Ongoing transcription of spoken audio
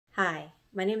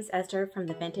My name is Esther from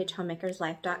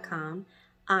thevintagehomemakerslife.com.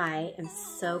 I am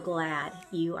so glad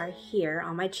you are here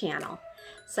on my channel.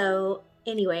 So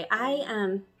anyway,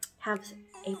 I have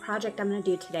a project I'm going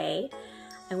to do today.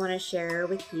 I want to share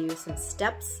with you some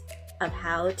steps of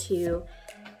how to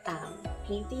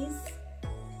paint these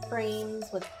frames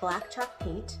with black chalk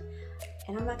paint.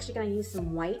 And I'm actually going to use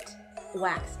some white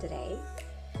wax today.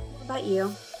 I don't know about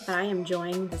you, but I am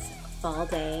enjoying this fall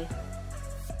day.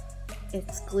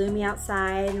 It's gloomy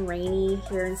outside and rainy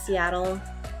here in Seattle.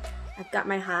 I've got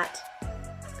my hot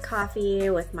coffee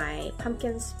with my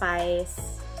pumpkin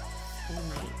spice and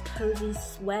my cozy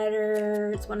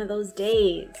sweater. It's one of those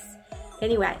days.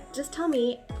 Anyway, just tell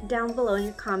me down below in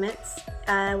your comments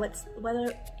what's the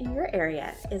weather in your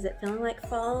area. Is it feeling like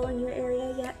fall in your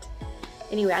area yet?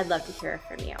 Anyway, I'd love to hear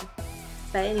from you.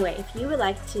 But anyway, if you would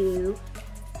like to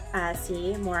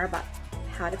see more about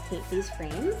how to paint these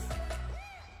frames,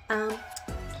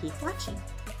 keep watching.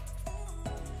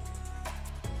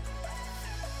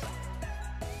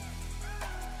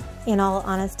 In all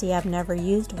honesty, I've never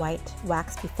used white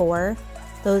wax before.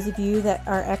 Those of you that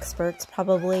are experts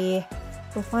probably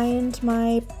will find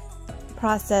my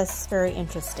process very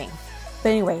interesting. But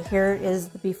anyway, here is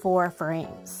the before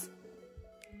frames.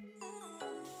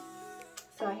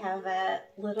 So I have a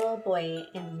little boy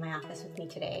in my office with me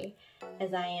today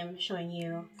as I am showing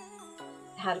you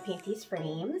how to paint these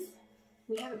frames.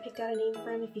 We haven't picked out a name for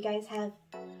him. If you guys have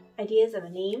ideas of a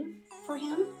name for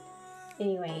him.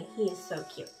 Anyway, he is so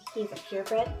cute. He's a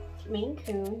purebred Maine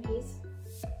Coon. He's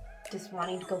just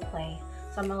wanting to go play.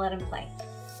 So I'm gonna let him play.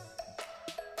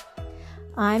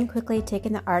 I'm quickly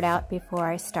taking the art out before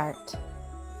I start.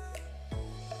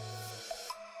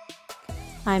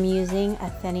 I'm using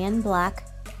Athenian black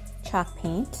chalk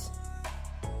paint.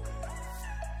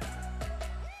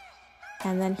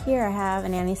 And then here I have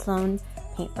an Annie Sloan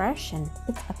paintbrush and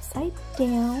it's upside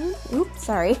down. Oops,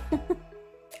 sorry.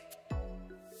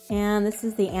 And this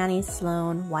is the Annie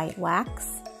Sloan white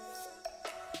wax.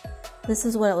 This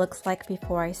is what it looks like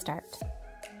before I start.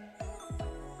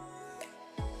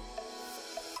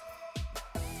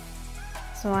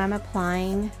 So I'm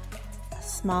applying a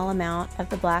small amount of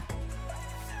the black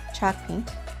chalk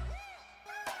paint.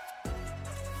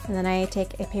 And then I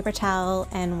take a paper towel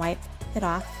and wipe it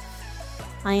off.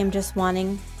 I am just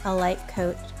wanting a light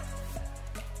coat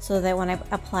so that when I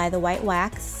apply the white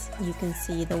wax, you can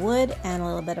see the wood and a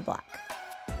little bit of black.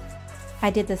 I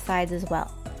did the sides as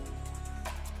well.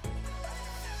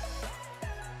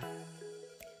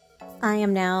 I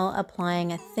am now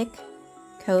applying a thick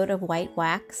coat of white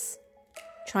wax,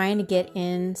 trying to get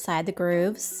inside the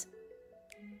grooves.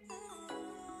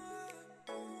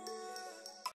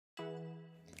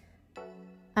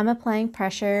 I'm applying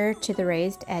pressure to the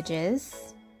raised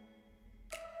edges,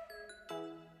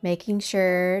 making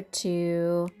sure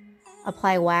to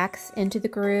apply wax into the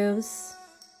grooves.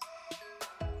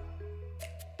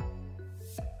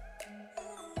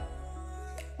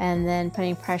 And then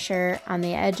putting pressure on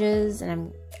the edges, and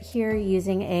I'm here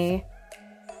using a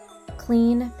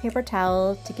clean paper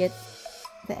towel to get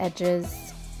the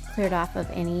edges cleared off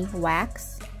of any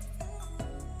wax.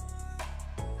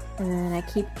 And then I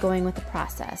keep going with the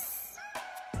process.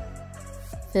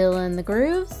 Fill in the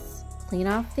grooves, clean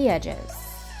off the edges.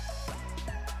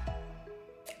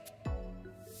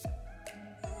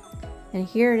 And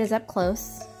here it is up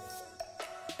close.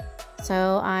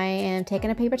 So I am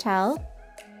taking a paper towel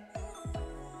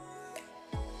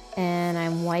and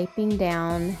I'm wiping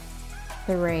down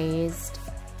the raised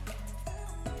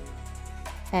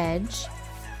edge.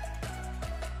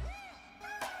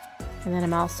 And then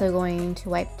I'm also going to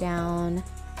wipe down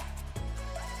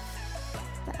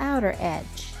the outer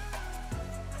edge.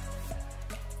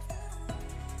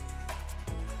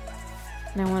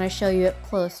 And I want to show you up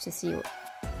close to see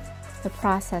the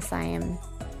process I am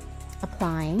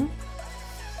applying.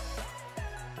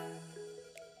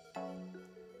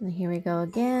 And here we go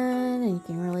again, and you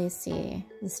can really see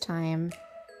this time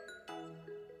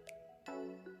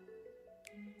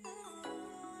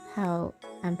how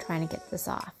I'm trying to get this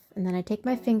off. And then I take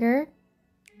my finger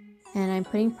and I'm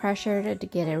putting pressure to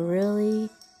get a really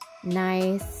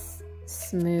nice,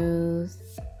 smooth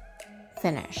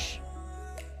finish.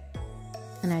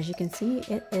 And as you can see,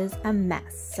 it is a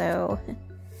mess. So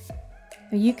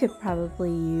you could probably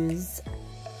use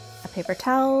a paper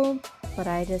towel, but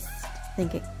I just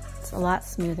think it's a lot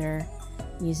smoother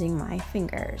using my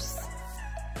fingers.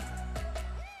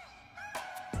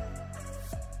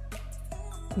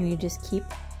 And you just keep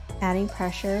adding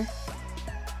pressure.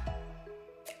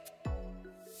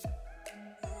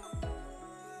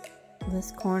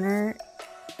 This corner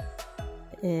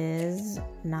is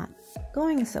not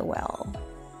going so well.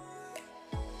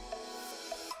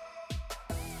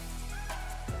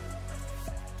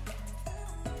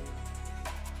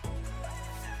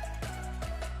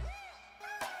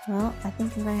 Well, I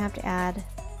think I'm going to have to add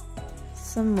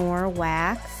some more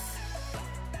wax.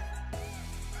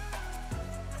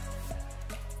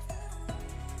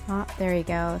 Oh, there you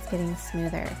go. It's getting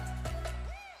smoother.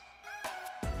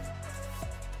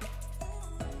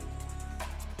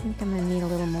 I think I'm going to need a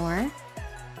little more.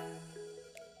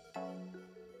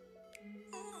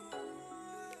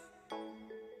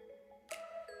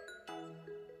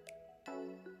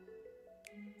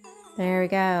 There we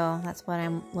go. That's what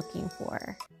I'm looking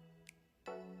for.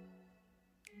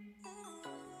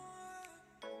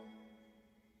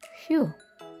 Phew,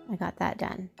 I got that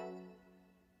done.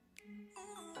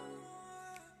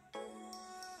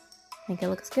 I think it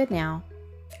looks good now.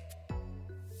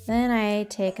 Then I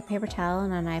take a paper towel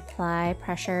and I apply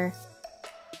pressure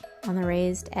on the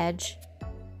raised edge.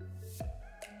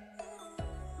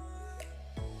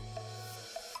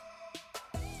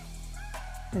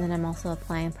 And then I'm also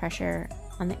applying pressure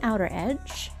on the outer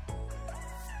edge.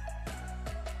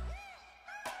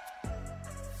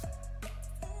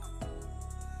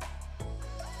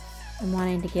 I'm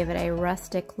wanting to give it a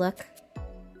rustic look.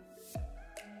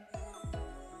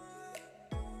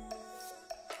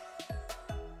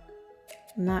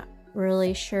 I'm not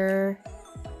really sure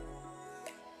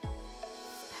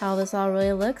how this all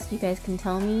really looks. You guys can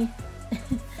tell me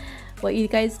what you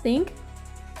guys think.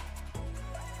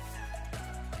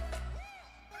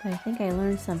 But I think I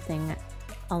learned something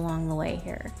along the way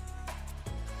here.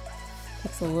 It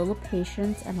takes a little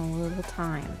patience and a little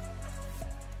time.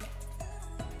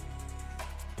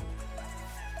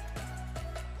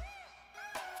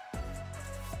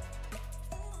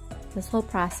 This whole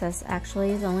process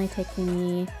actually is only taking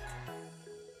me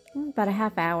about a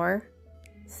half hour.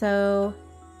 So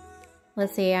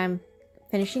let's see, I'm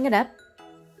finishing it up.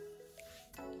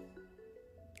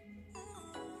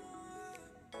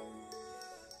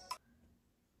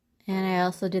 And I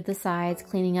also did the sides,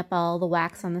 cleaning up all the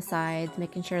wax on the sides,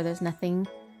 making sure there's nothing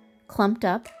clumped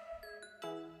up.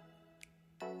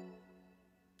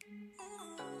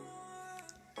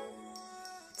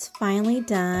 It's finally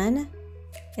done.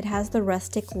 It has the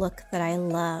rustic look that I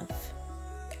love.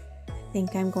 I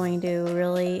think I'm going to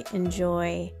really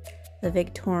enjoy the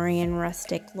Victorian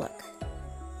rustic look.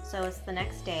 So it's the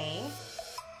next day,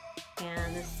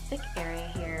 and this thick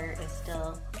area here is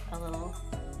still a little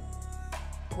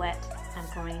wet.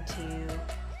 I'm going to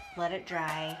let it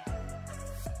dry,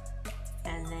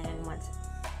 and then once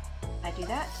I do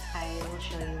that, I will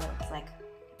show you what it looks like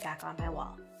back on my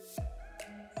wall.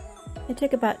 It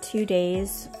took about 2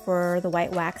 days for the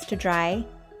white wax to dry.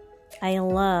 I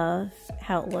love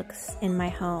how it looks in my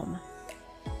home.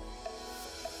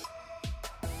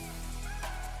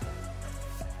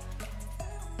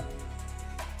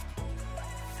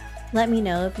 Let me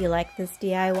know if you like this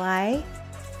DIY.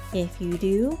 If you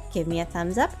do, give me a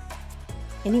thumbs up.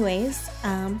 Anyways,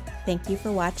 thank you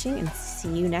for watching and see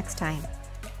you next time.